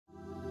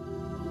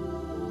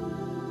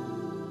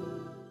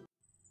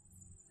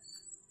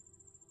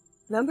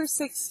Number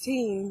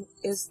 16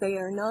 is they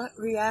are not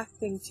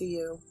reacting to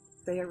you.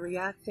 They are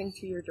reacting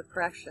to your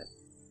depression.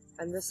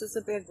 And this is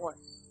a big one.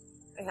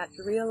 I had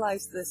to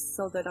realize this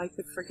so that I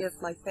could forgive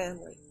my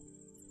family.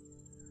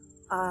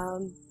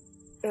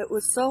 It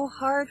was so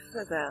hard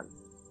for them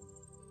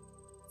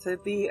to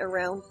be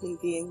around me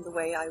being the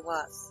way I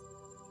was.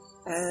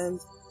 And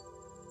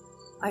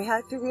I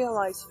had to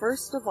realize,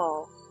 first of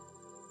all,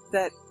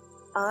 that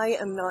I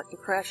am not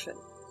depression.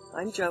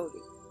 I'm Jody.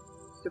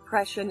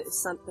 Depression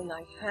is something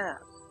I have.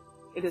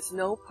 It is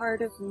no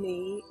part of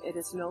me. It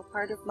is no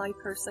part of my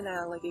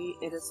personality.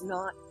 It is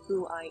not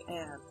who I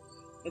am.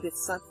 It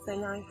is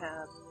something I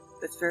have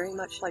that's very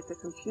much like a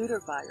computer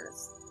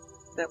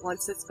virus, that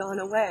once it's gone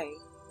away,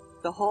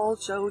 the whole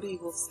Jody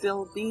will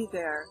still be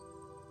there,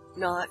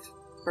 not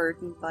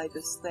burdened by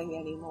this thing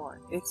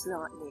anymore. It's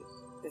not me.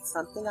 It's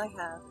something I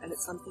have, and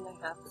it's something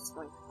I have that's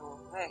going to go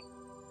away.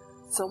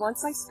 So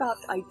once I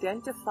stopped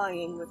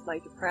identifying with my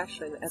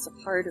depression as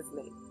a part of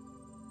me,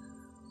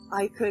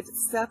 I could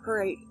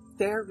separate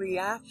their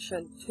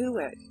reaction to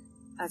it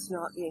as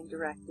not being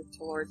directed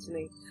towards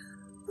me.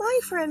 My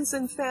friends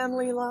and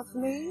family love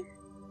me.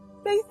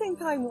 They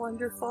think I'm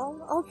wonderful.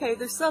 Okay,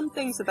 there's some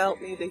things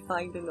about me they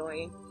find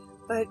annoying,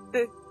 but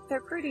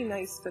they're pretty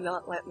nice to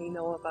not let me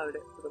know about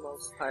it for the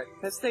most part,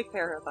 because they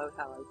care about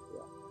how I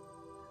feel.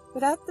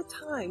 But at the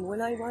time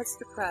when I was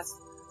depressed,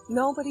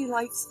 nobody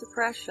likes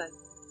depression.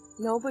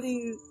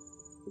 Nobody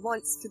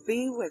wants to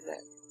be with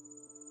it.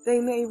 They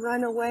may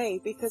run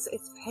away because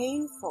it's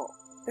painful.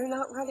 They're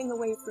not running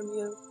away from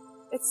you.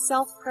 It's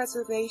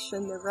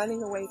self-preservation. They're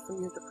running away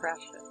from your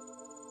depression.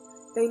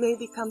 They may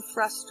become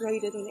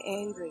frustrated and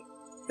angry.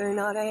 They're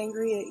not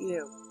angry at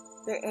you.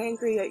 They're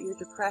angry at your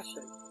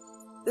depression.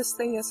 This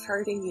thing is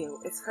hurting you.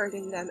 It's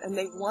hurting them, and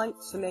they want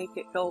to make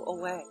it go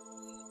away.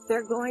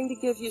 They're going to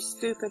give you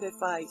stupid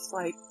advice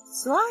like,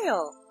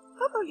 smile.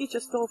 How about you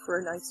just go for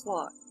a nice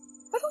walk?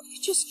 Why don't you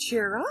just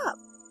cheer up?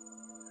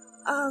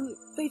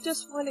 They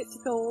just want it to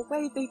go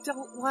away. They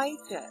don't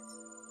like it.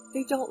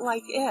 They don't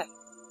like it.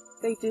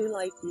 They do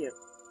like you.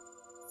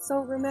 So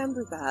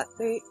remember that.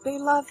 They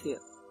love you.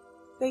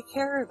 They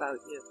care about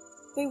you.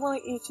 They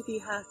want you to be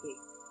happy.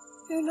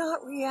 They're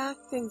not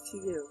reacting to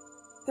you.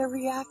 They're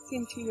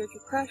reacting to your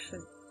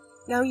depression.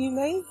 Now you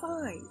may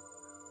find,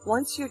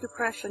 once your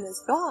depression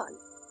is gone,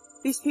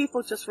 these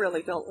people just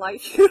really don't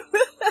like you.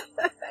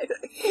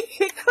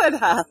 It could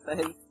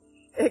happen.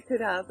 It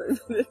could happen.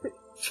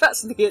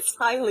 Trust me, it's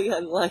highly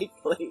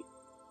unlikely.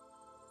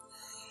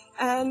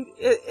 And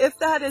if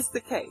that is the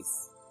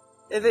case,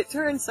 if it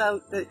turns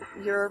out that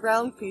you're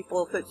around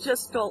people that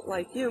just don't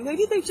like you,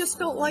 maybe they just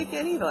don't like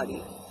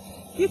anybody,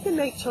 you can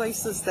make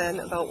choices then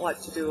about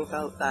what to do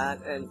about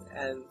that, and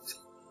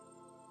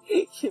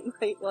you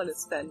might want to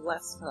spend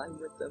less time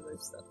with them or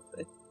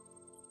something.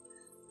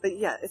 But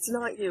yeah, it's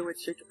not you,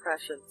 it's your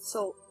depression.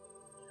 So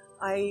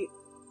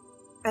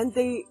and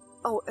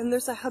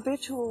there's a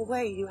habitual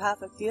way you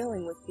have of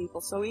dealing with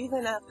people. So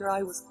even after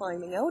I was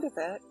climbing out of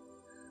it,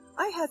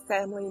 I had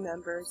family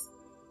members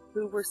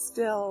who were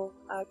still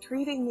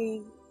treating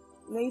me,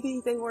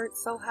 maybe they weren't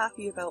so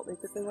happy about me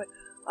because they went,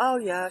 oh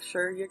yeah,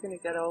 sure, you're going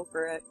to get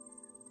over it.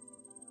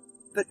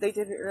 But they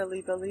didn't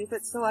really believe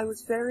it, so I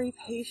was very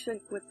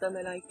patient with them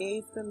and I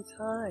gave them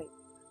time.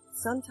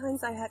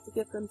 Sometimes I had to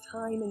give them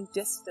time and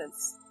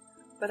distance,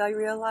 but I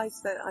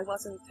realized that I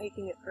wasn't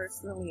taking it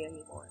personally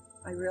anymore.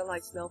 I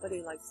realized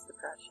nobody likes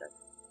depression,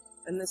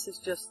 and this is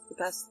just the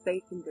best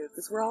they can do,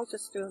 because we're all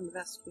just doing the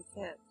best we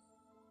can.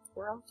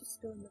 We're all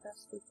just doing the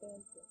best we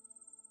can here.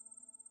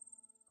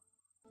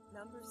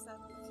 Number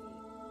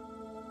 17.